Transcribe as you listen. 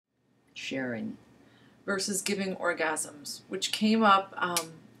Sharing. Versus giving orgasms, which came up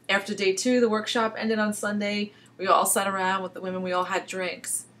after day 2. The workshop ended on Sunday. We all sat around with the women. We all had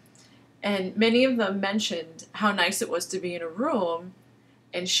drinks. And many of them mentioned how nice it was to be in a room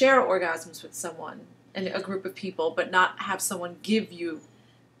and share orgasms with someone and a group of people, but not have someone give you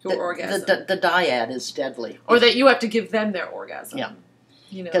your orgasm. The dyad is deadly. Or that you have to give them their orgasm. Yeah.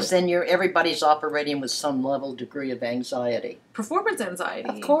 You know, because then everybody's operating with some degree of anxiety. Performance anxiety.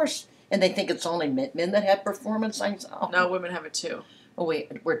 Of course. And they think it's only men that have performance anxiety. Oh. No, women have it too. Oh,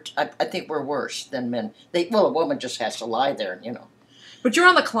 I think we're worse than men. A woman just has to lie there, But you're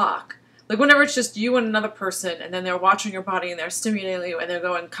on the clock. Like, whenever it's just you and another person, and then they're watching your body, and they're stimulating you, and they're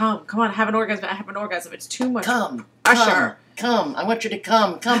going, come on, have an orgasm, It's too much pressure. Come. I want you to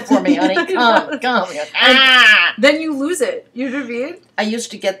come for me, honey, come. Then you lose it. You know what I mean? I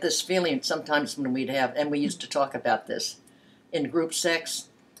used to get this feeling sometimes when and we used to talk about this in group sex.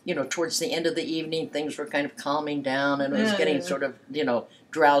 Towards the end of the evening, things were kind of calming down, and it was getting sort of,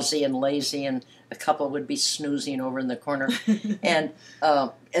 drowsy and lazy, and a couple would be snoozing over in the corner, and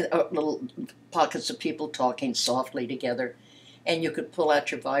little pockets of people talking softly together, and you could pull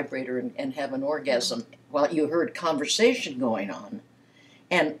out your vibrator and have an orgasm while you heard conversation going on.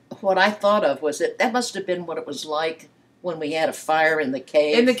 And what I thought of was that must have been what it was like when we had a fire in the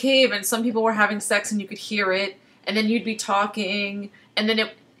cave. In the cave, and some people were having sex, and you could hear it, and then you'd be talking, and then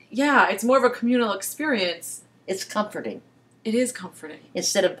it's more of a communal experience. It's comforting. It is comforting.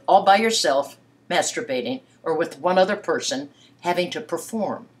 Instead of all by yourself masturbating or with one other person having to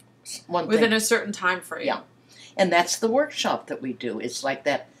perform within a certain time frame. Yeah. And that's the workshop that we do. It's like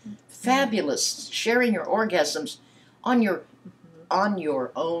that fabulous sharing your orgasms on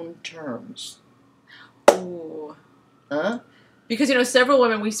your own terms. Ooh. Huh? Because, several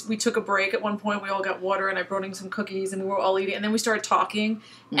women, we took a break at one point. We all got water, and I brought in some cookies, and we were all eating. And then we started talking,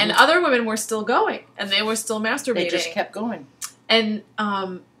 and other women were still going, and they were still masturbating. They just kept going. And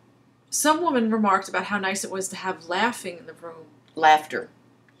some woman remarked about how nice it was to have laughing in the room. Laughter.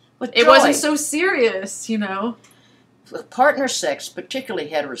 But it wasn't so serious, Partner sex, particularly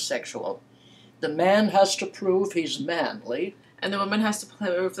heterosexual, the man has to prove he's manly. And the woman has to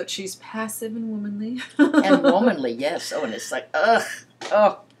prove that she's passive and womanly. And womanly, yes. Oh, and it's like,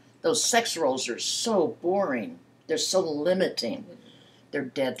 those sex roles are so boring. They're so limiting. They're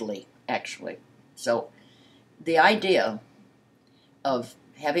deadly, actually. So the idea of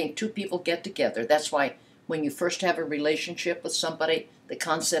having two people get together, that's why when you first have a relationship with somebody, the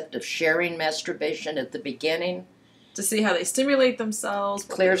concept of sharing masturbation at the beginning. To see how they stimulate themselves,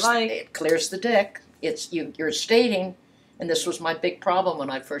 It clears the deck. You're stating... And this was my big problem when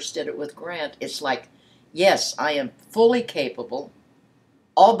I first did it with Grant. It's like, yes, I am fully capable,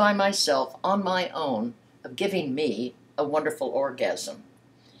 all by myself, on my own, of giving me a wonderful orgasm.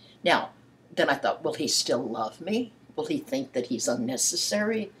 Now, then I thought, will he still love me? Will he think that he's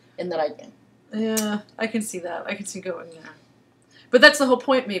unnecessary? And that Yeah, I can see that. I can see going there. But that's the whole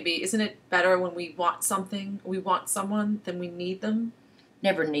point, maybe. Isn't it better when we want something, we want someone, than we need them?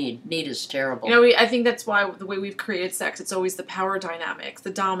 Never need. Need is terrible. I think that's why the way we've created sex, it's always the power dynamics,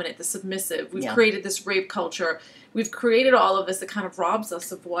 the dominant, the submissive. We've created this rape culture. We've created all of this that kind of robs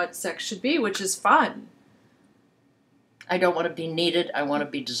us of what sex should be, which is fun. I don't want to be needed. I want to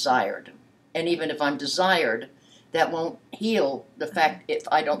be desired. And even if I'm desired, that won't heal the fact if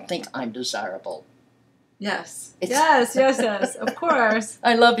I don't think I'm desirable. Yes. Yes. Of course.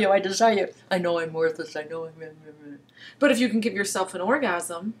 I love you. I desire you. I know I'm worthless. I know I'm... But if you can give yourself an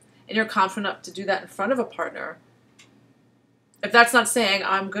orgasm, and you're confident enough to do that in front of a partner, if that's not saying,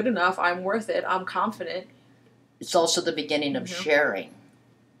 I'm good enough, I'm worth it, I'm confident. It's also the beginning of sharing.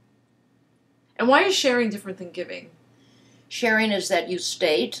 And why is sharing different than giving? Sharing is that you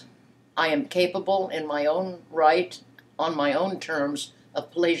state, I am capable in my own right, on my own terms,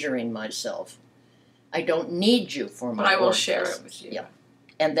 of pleasuring myself. I don't need you for my But I will orgasm. share it with you. Yeah.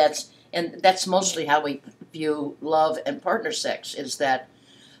 And that's mostly how we view love and partner sex, is that,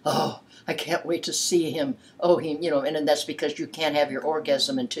 I can't wait to see him. And that's because you can't have your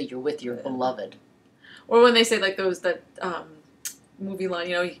orgasm until you're with your beloved. Or when they say like that movie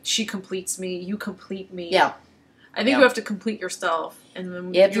line, she completes me, you complete me. Yeah. I think you have to complete yourself, and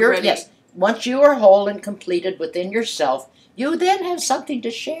then if you're ready. Yes. Once you are whole and completed within yourself, you then have something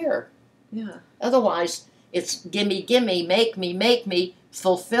to share. Yeah. Otherwise, it's gimme, make me,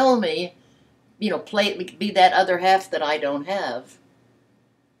 fulfill me, be that other half that I don't have.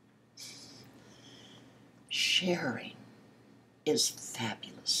 Sharing is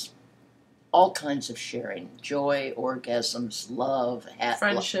fabulous. All kinds of sharing. Joy, orgasms, love,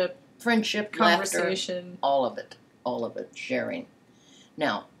 friendship, conversation, laughter, all of it, sharing.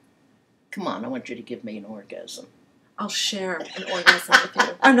 Now, Come on, I want you to give me an orgasm. I'll share an orgasm with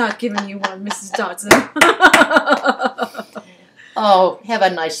you. I'm not giving you one, Mrs. Dodson. Oh, have a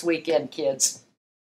nice weekend, kids.